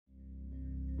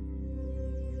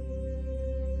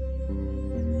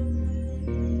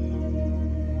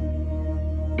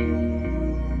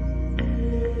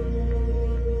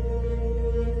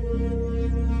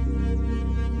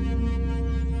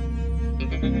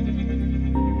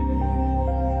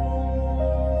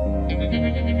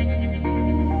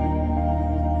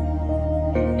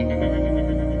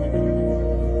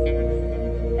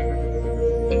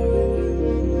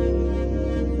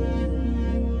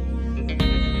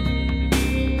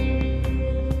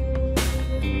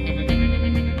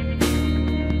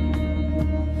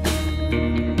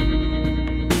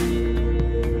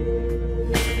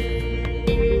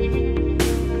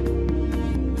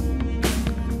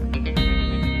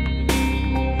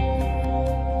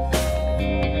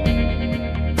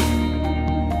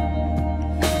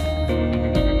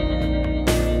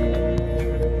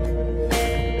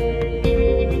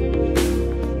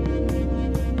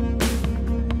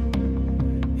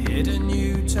hidden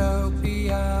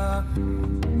utopia.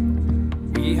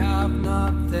 We have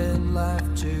nothing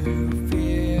left to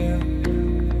fear.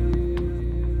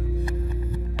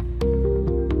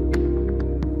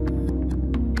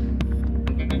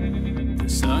 The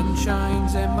sun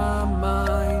shines in my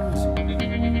mind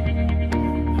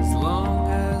as long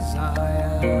as I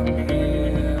am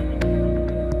here.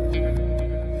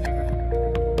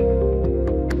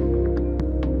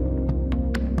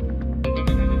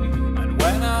 And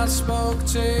when I spoke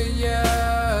to you,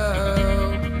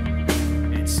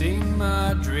 it seemed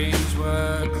my dreams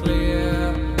were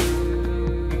clear.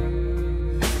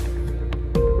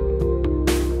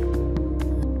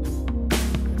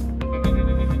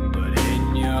 But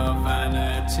in your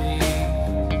vanity,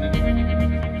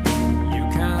 you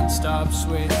can't stop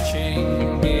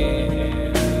switching gears.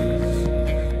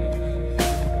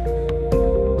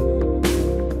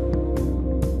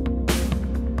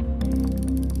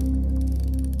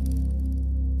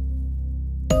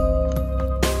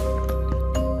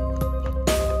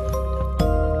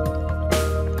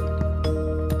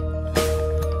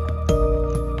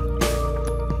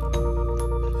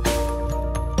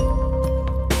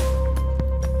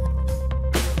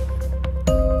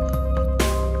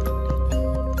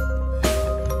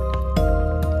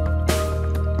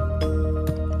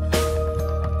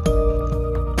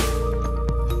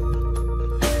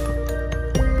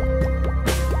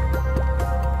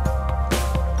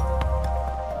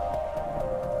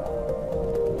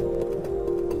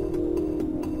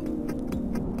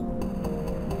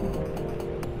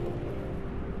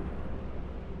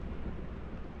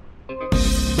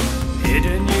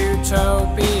 Hidden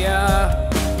utopia,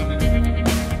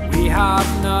 we have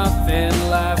nothing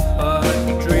left but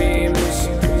dreams.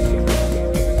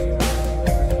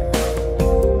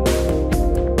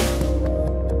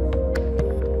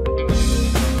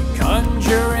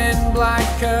 Conjuring black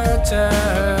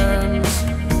curtains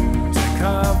to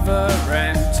cover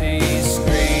empty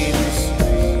screens.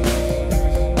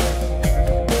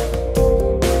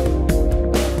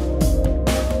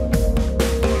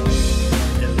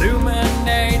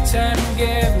 And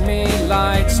give me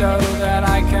light so that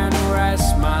I can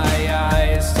rest my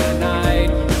eyes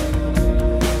tonight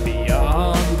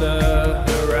beyond the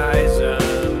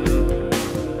horizon.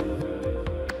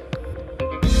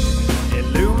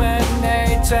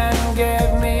 Illuminate and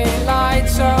give me light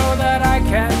so that I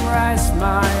can rest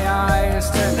my eyes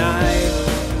tonight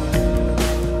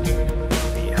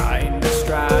behind the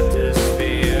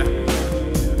stratosphere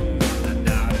and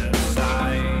out of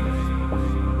sight.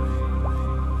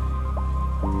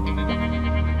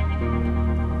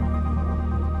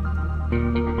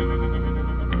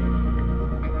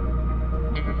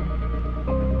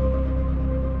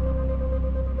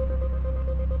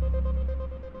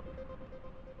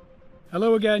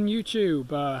 Hello again YouTube,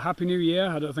 Happy New Year.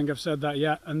 I don't think I've said that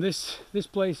yet. And this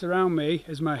place around me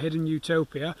is my hidden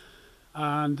utopia,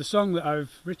 and the song that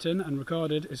I've written and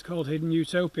recorded is called Hidden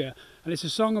Utopia, and it's a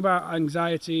song about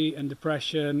anxiety and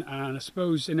depression, and I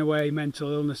suppose in a way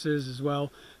mental illnesses as well,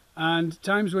 and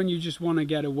times when you just want to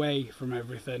get away from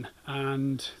everything.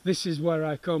 And this is where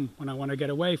I come when I want to get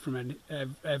away from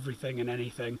everything and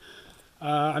anything.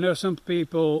 I know some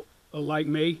people like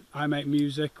me, I make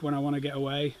music when I want to get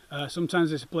away.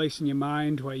 Sometimes there's a place in your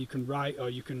mind where you can write, or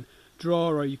you can draw,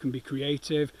 or you can be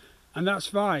creative, and that's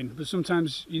fine. But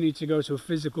sometimes you need to go to a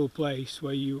physical place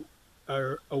where you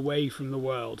are away from the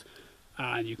world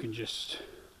and you can just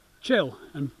chill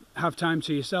and have time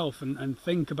to yourself and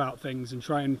think about things and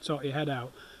try and sort your head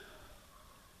out.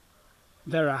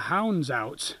 There are hounds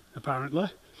out, apparently.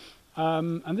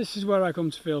 And this is where I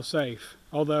come to feel safe,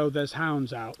 although there's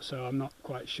hounds out, so I'm not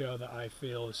quite sure that I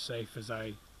feel as safe as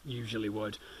I usually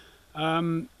would.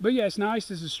 But yeah, it's nice.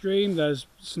 There's a stream, there's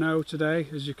snow today,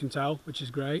 as you can tell, which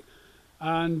is great.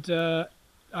 And I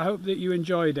hope that you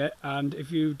enjoyed it, and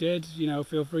if you did, you know,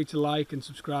 feel free to like and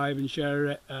subscribe and share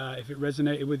it if it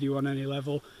resonated with you on any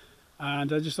level.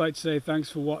 And I'd just like to say thanks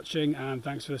for watching and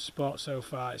thanks for the support so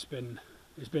far. It's been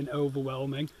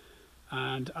overwhelming,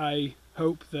 and I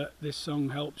hope that this song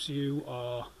helps you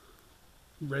or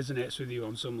resonates with you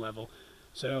on some level.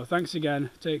 So thanks again,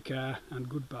 take care, and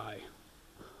goodbye.